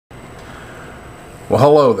Well,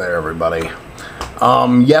 hello there, everybody.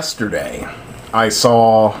 Yesterday, I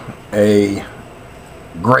saw a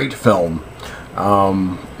great film.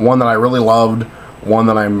 One that I really loved, one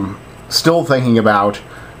that I'm still thinking about,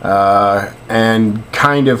 and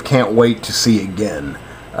kind of can't wait to see again,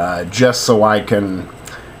 just so I can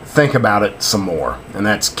think about it some more. And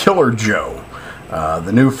that's Killer Joe,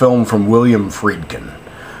 the new film from William Friedkin.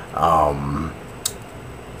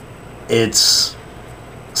 It's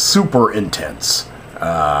super intense.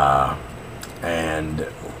 And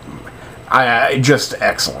I just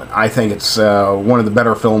excellent. I think it's one of the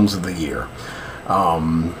better films of the year.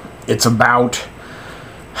 It's about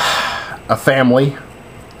a family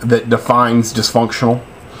that defines dysfunctional.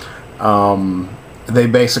 They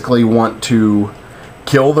basically want to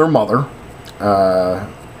kill their mother.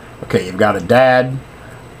 Okay, you've got a dad,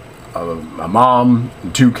 a mom,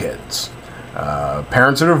 and 2 kids.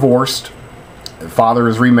 Parents are divorced. The father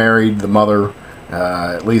is remarried. The mother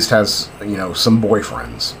at least has, some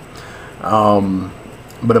boyfriends.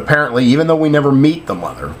 But apparently, even though we never meet the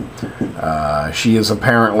mother, she is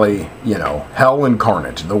apparently, hell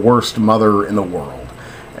incarnate, the worst mother in the world.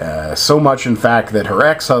 So much, in fact, that her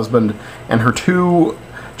ex-husband and her 2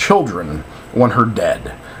 children want her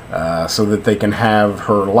dead, so that they can have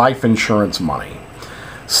her life insurance money.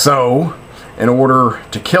 So, in order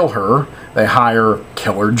to kill her, they hire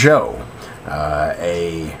Killer Joe,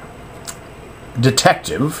 a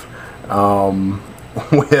detective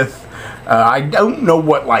with I don't know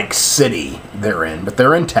what city they're in, but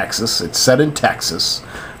they're in Texas. It's set in Texas.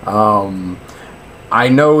 I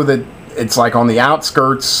know that it's on the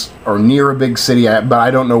outskirts or near a big city, but I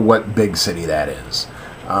don't know what big city that is.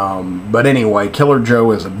 But anyway, Killer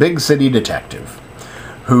Joe is a big city detective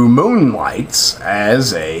who moonlights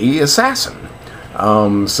as a assassin.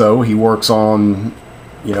 So he works on,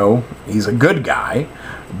 he's a good guy,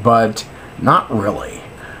 but not really.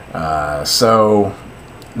 So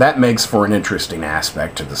that makes for an interesting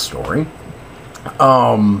aspect to the story.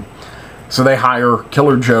 So they hire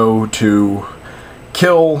Killer Joe to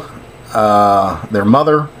kill their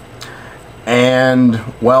mother, and,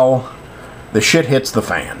 well, the shit hits the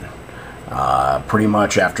fan. Pretty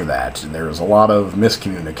much after that. There's a lot of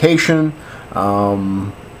miscommunication,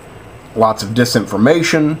 lots of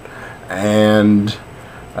disinformation, and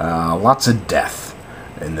lots of death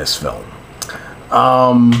in this film.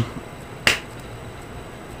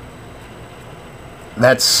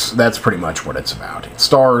 That's pretty much what it's about. It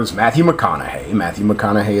stars Matthew McConaughey. Matthew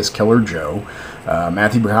McConaughey is Killer Joe.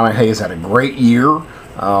 Matthew McConaughey has had a great year.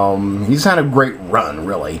 He's had a great run,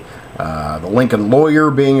 really. The Lincoln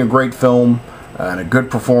Lawyer being a great film and a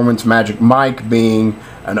good performance. Magic Mike being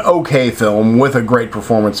an okay film with a great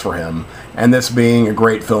performance for him. And this being a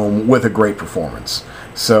great film with a great performance.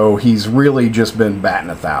 So he's really just been batting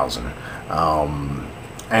 1,000.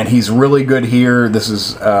 And he's really good here. This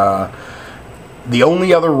is the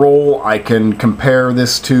only other role I can compare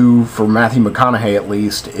this to, for Matthew McConaughey at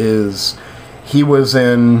least, is he was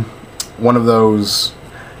in one of those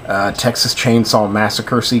Texas Chainsaw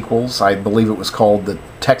Massacre sequels. I believe it was called the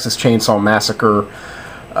Texas Chainsaw Massacre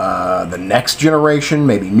The Next Generation,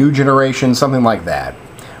 maybe New Generation, something like that.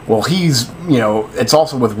 Well, he's, it's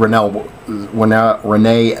also with Renee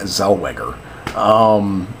Zellweger.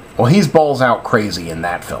 Well, he's balls out crazy in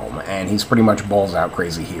that film, and he's pretty much balls out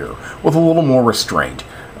crazy here, with a little more restraint.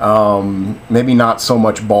 Maybe not so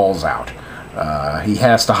much balls out. He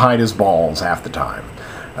has to hide his balls half the time,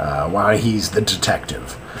 while he's the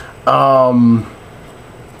detective. And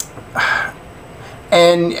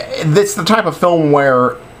it's the type of film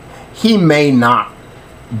where he may not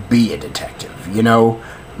be a detective,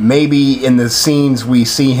 Maybe in the scenes we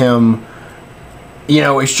see him,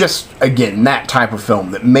 it's just, again, that type of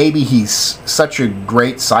film that maybe he's such a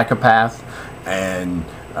great psychopath and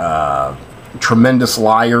tremendous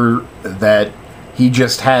liar that he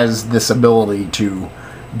just has this ability to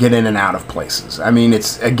get in and out of places. I mean,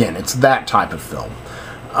 it's that type of film.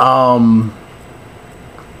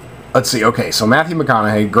 Let's see, okay, so Matthew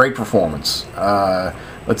McConaughey, great performance.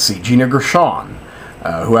 Let's see, Gina Gershon,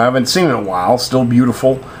 who I haven't seen in a while, still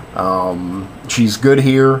beautiful. She's good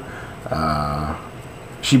here.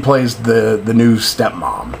 She plays the new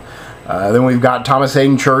stepmom. Then we've got Thomas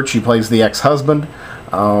Hayden Church. He plays the ex-husband.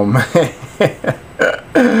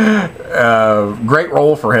 Great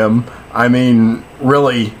role for him. I mean,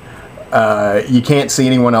 really, you can't see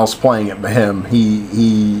anyone else playing it but him.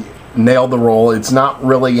 He nailed the role. It's not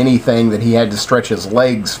really anything that he had to stretch his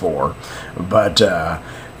legs for, but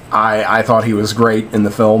I thought he was great in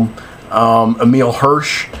the film. Emile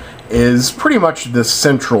Hirsch is pretty much the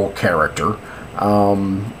central character.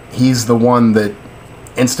 He's the one that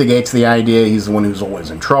instigates the idea. He's the one who's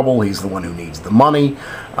always in trouble. He's the one who needs the money.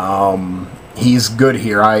 He's good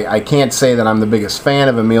here. I can't say that I'm the biggest fan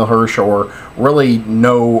of Emile Hirsch or really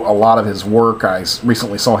know a lot of his work. I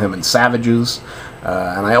recently saw him in Savages,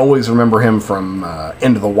 and I always remember him from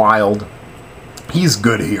Into the Wild. He's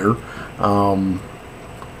good here.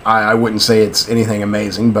 I wouldn't say it's anything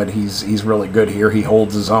amazing, but he's really good here. He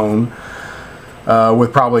holds his own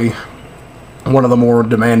with probably one of the more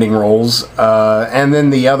demanding roles. And then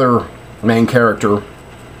the other main character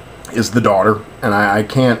is the daughter, and I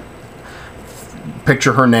can't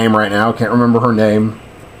picture her name right now. Can't remember her name.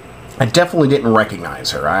 I definitely didn't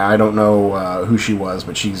recognize her. I don't know who she was,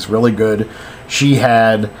 but she's really good. She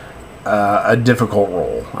had a difficult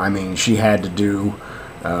role. I mean, she had to do...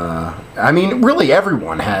 I mean, really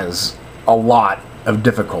everyone has a lot of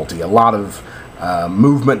difficulty, a lot of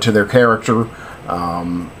movement to their character,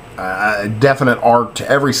 a definite arc to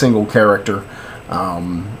every single character,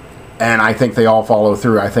 and I think they all follow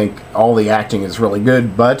through. I think all the acting is really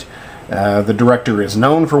good, but the director is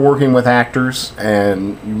known for working with actors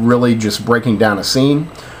and really just breaking down a scene.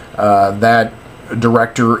 That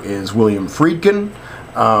director is William Friedkin.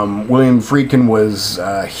 William Friedkin was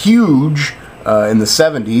huge in the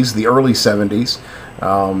 70s, the early 70s.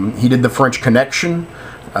 He did The French Connection,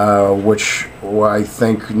 which I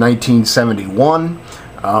think 1971.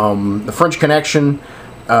 The French Connection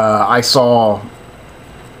I saw,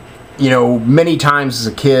 many times as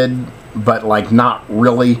a kid, but like not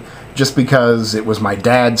really, just because it was my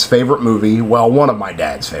dad's favorite movie. Well, one of my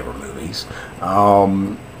dad's favorite movies.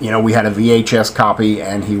 We had a VHS copy,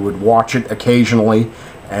 and he would watch it occasionally.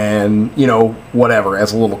 And, whatever,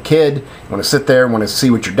 as a little kid, you want to sit there, want to see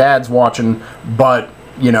what your dad's watching, but,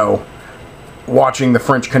 watching The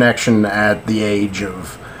French Connection at the age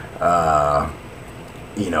of,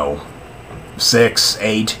 6,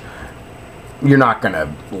 8, you're not going to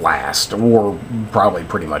last, or probably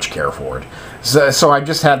pretty much care for it. So I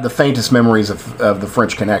just had the faintest memories of The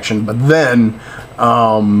French Connection, but then,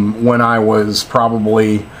 when I was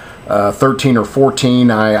probably 13 or 14,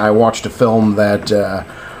 I watched a film that...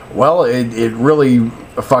 it really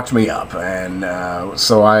fucked me up, and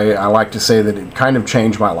so I like to say that it kind of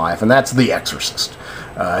changed my life, and that's The Exorcist.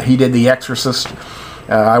 He did The Exorcist.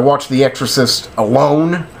 I watched The Exorcist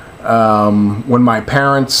alone when my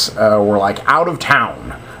parents were like out of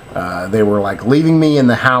town. They were like leaving me in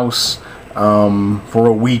the house for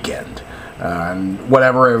a weekend. And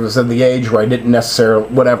whatever, it was at the age where I didn't necessarily,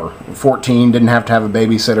 14, didn't have to have a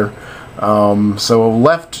babysitter. So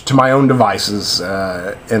left to my own devices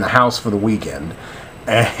in the house for the weekend.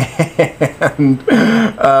 And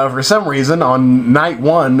for some reason, on night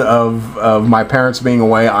one of my parents being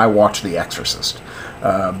away, I watched The Exorcist.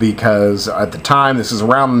 Because at the time, this is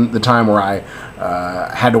around the time where I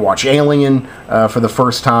had to watch Alien for the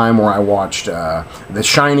first time, or I watched The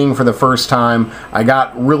Shining for the first time. I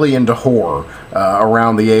got really into horror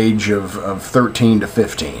around the age of 13 to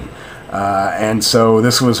 15. And so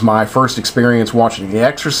this was my first experience watching The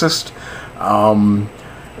Exorcist.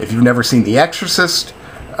 If you've never seen The Exorcist,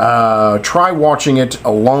 try watching it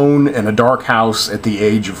alone in a dark house at the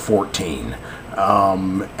age of 14.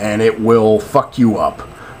 And it will fuck you up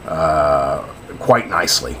quite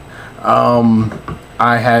nicely.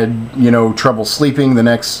 I had, trouble sleeping the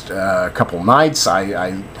next couple nights.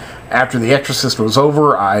 After The Exorcist was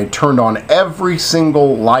over, I turned on every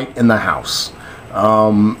single light in the house.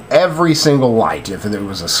 Every single light. If there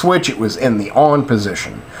was a switch, it was in the on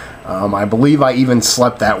position. I believe I even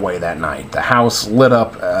slept that way that night. The house lit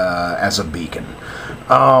up as a beacon.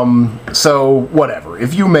 So, whatever.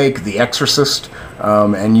 If you make The Exorcist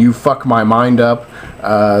and you fuck my mind up,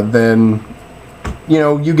 then,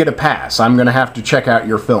 you get a pass. I'm going to have to check out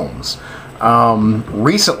your films.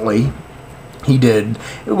 Recently,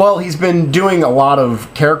 he's been doing a lot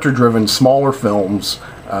of character-driven, smaller films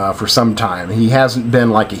for some time. He hasn't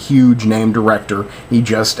been like a huge name director. He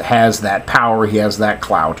just has that power, he has that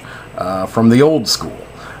clout from the old school.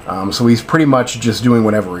 So he's pretty much just doing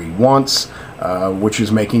whatever he wants, which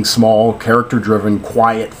is making small, character-driven,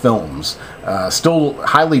 quiet films. Still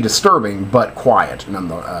highly disturbing, but quiet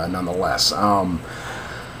nonetheless.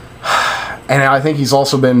 And I think he's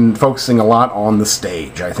also been focusing a lot on the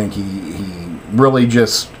stage. I think he really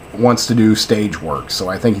just wants to do stage work, so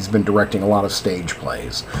I think he's been directing a lot of stage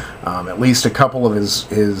plays. At least a couple of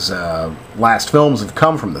his last films have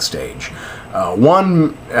come from the stage.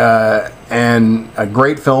 One, and a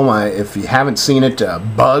great film, if you haven't seen it,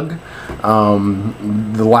 Bug.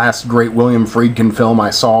 The last great William Friedkin film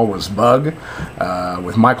I saw was Bug,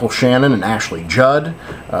 with Michael Shannon and Ashley Judd,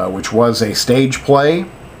 which was a stage play.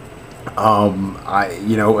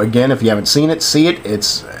 Again, if you haven't seen it, see it.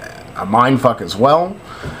 It's a mindfuck as well.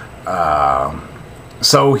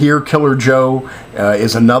 So here, Killer Joe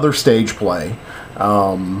is another stage play,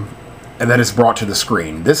 and that is brought to the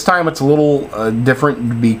screen. This time it's a little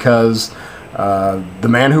different because the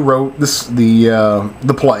man who wrote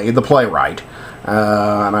the playwright,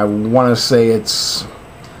 and I want to say it's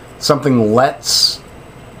something Letts,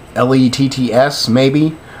 Letts,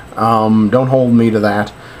 maybe. Don't hold me to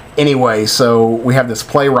that. Anyway, so we have this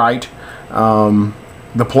playwright.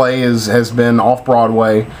 The play has been off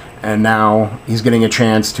Broadway, and now he's getting a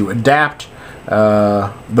chance to adapt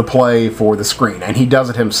the play for the screen, and he does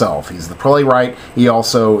it himself. He's the playwright. He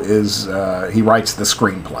also he writes the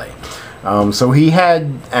screenplay. So he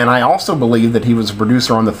had, and I also believe that he was a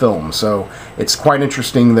producer on the film. So it's quite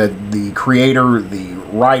interesting that the creator, the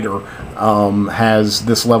writer, has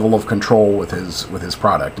this level of control with his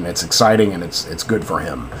product, and it's exciting, and it's good for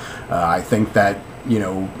him. I think that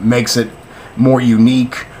makes it more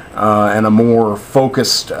unique and a more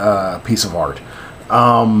focused piece of art.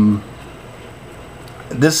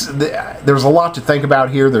 There's a lot to think about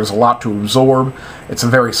here. There's a lot to absorb. It's a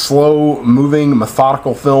very slow-moving,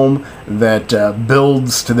 methodical film that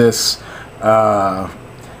builds to this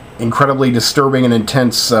incredibly disturbing and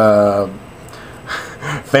intense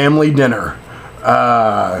family dinner.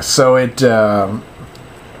 So it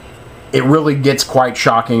really gets quite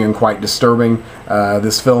shocking and quite disturbing.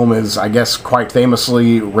 This film is, I guess, quite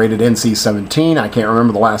famously rated NC-17. I can't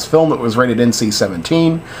remember the last film that was rated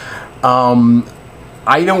NC-17.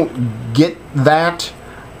 I don't get that.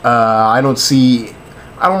 I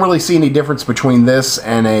don't really see any difference between this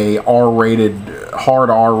and a hard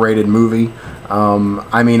R-rated movie.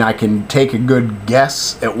 I mean, I can take a good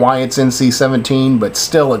guess at why it's NC-17, but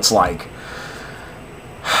still it's like,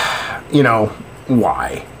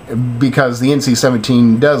 why? Because the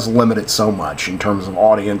NC-17 does limit it so much in terms of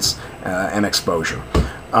audience and exposure.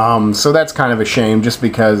 So that's kind of a shame, just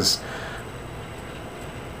because,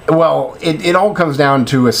 well, it all comes down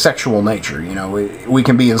to a sexual nature. We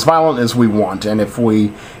can be as violent as we want, and if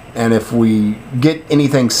we get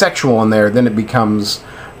anything sexual in there, then it becomes,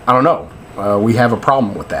 I don't know, we have a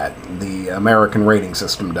problem with that. The American rating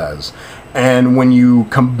system does. And when you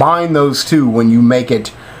combine those two, when you make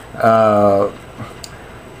it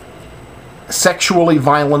sexually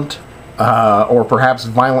violent, or perhaps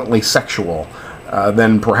violently sexual,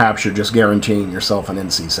 then perhaps you're just guaranteeing yourself an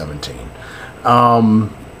NC-17.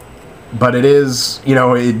 But it is,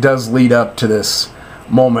 it does lead up to this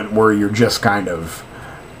moment where you're just kind of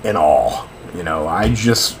in awe. I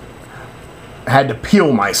just had to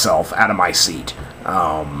peel myself out of my seat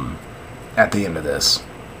at the end of this.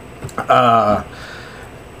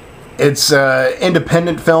 It's an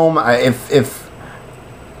independent film. If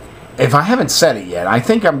I haven't said it yet, I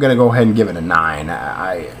think I'm going to go ahead and give it a 9.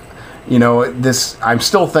 I'm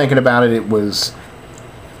still thinking about it. It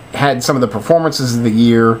had some of the performances of the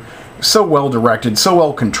year. So well directed, so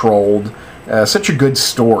well controlled, such a good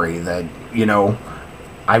story that,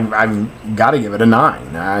 I've got to give it a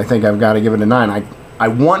 9. I think I've got to give it a 9. I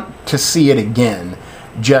want to see it again,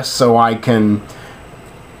 just so I can,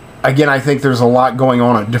 again, I think there's a lot going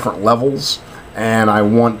on at different levels, and I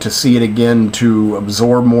want to see it again to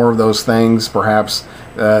absorb more of those things, perhaps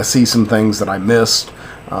see some things that I missed,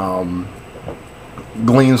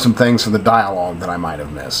 glean some things from the dialogue that I might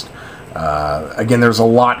have missed. Again, there's a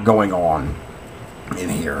lot going on in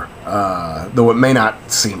here, though it may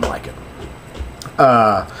not seem like it.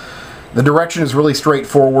 The direction is really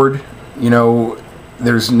straightforward.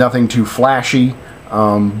 There's nothing too flashy,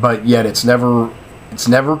 but yet it's never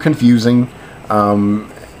confusing.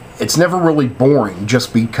 It's never really boring,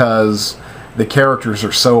 just because the characters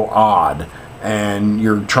are so odd, and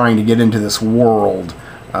you're trying to get into this world.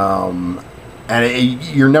 And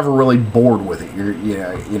you're never really bored with it.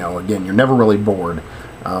 Again, you're never really bored.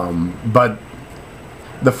 But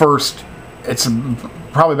it's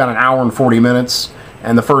probably about an hour and 40 minutes,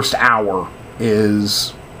 and the first hour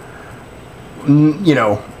is,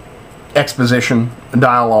 exposition,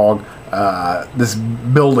 dialogue, this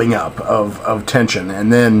building up of tension,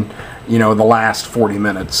 and then, the last 40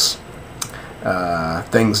 minutes,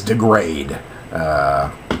 things degrade.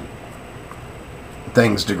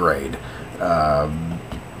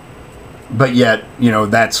 But yet,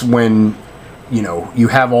 that's when, you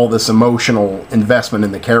have all this emotional investment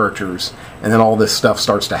in the characters, and then all this stuff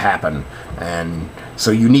starts to happen. And so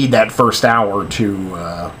you need that first hour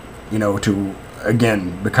to, to,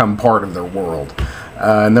 again, become part of their world.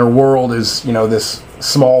 And their world is, this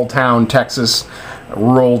small town Texas,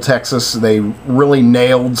 rural Texas. They really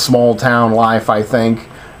nailed small town life, I think.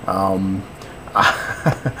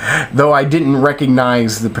 though I didn't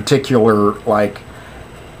recognize the particular, like,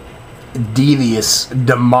 devious,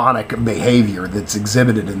 demonic behavior that's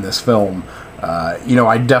exhibited in this film, you know,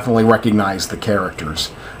 I definitely recognize the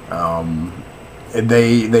characters.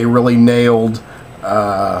 They really nailed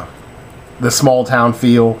the small town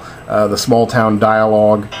feel, the small town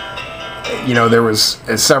dialogue. You know, there was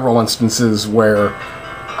several instances where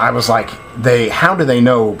I was like, how do they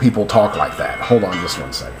know people talk like that? Hold on just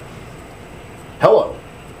one second. Hello.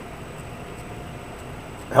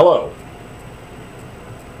 Hello.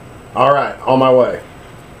 All right, on my way.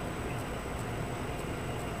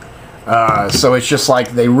 So it's just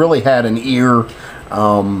like they really had an ear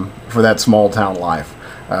for that small town life.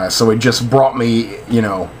 So it just brought me, you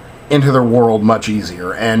know, into their world much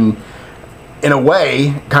easier. And in a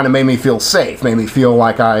way, kind of made me feel safe, made me feel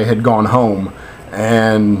like I had gone home.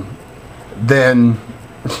 And then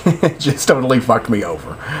it just totally fucked me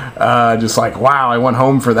over. Just like, wow, I went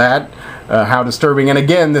home for that. How disturbing. And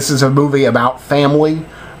again, this is a movie about family.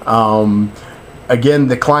 Again,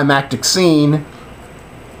 the climactic scene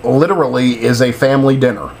literally is a family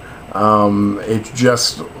dinner. It's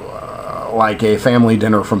just like a family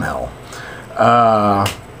dinner from hell.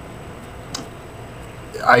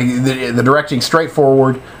 The directing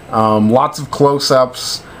straightforward, lots of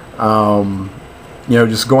close-ups, you know,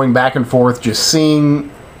 just going back and forth, just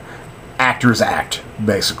seeing actors act,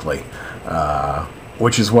 basically,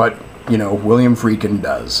 which is what, you know, William Friedkin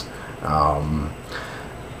does.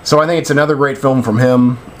 So I think it's another great film from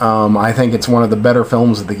him. I think it's one of the better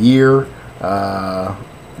films of the year.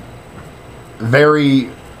 Very,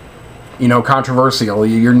 you know, controversial.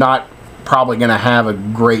 You're not probably going to have a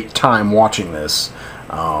great time watching this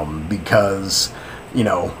because, you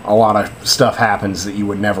know, a lot of stuff happens that you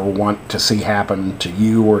would never want to see happen to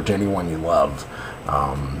you or to anyone you love.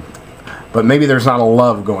 But maybe there's not a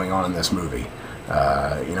love going on in this movie.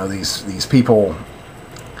 You know, these people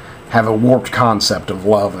have a warped concept of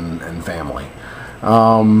love and family.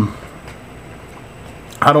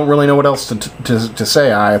 I don't really know what else to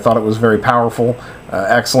say. I thought it was very powerful,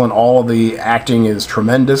 excellent. All of the acting is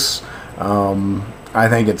tremendous. I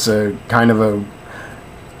think it's a kind of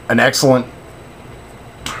an excellent,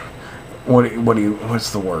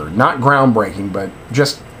 what's the word? Not groundbreaking, but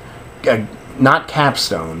just not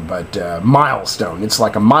capstone, but milestone. It's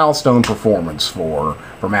like a milestone performance for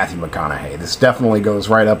Matthew McConaughey. This definitely goes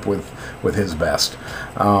right up with his best.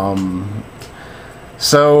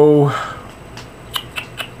 So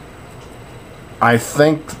I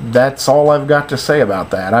think that's all I've got to say about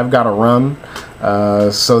that. I've got to run.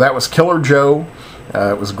 So that was Killer Joe.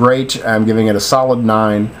 It was great. I'm giving it a solid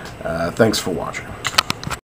 9. Thanks for watching.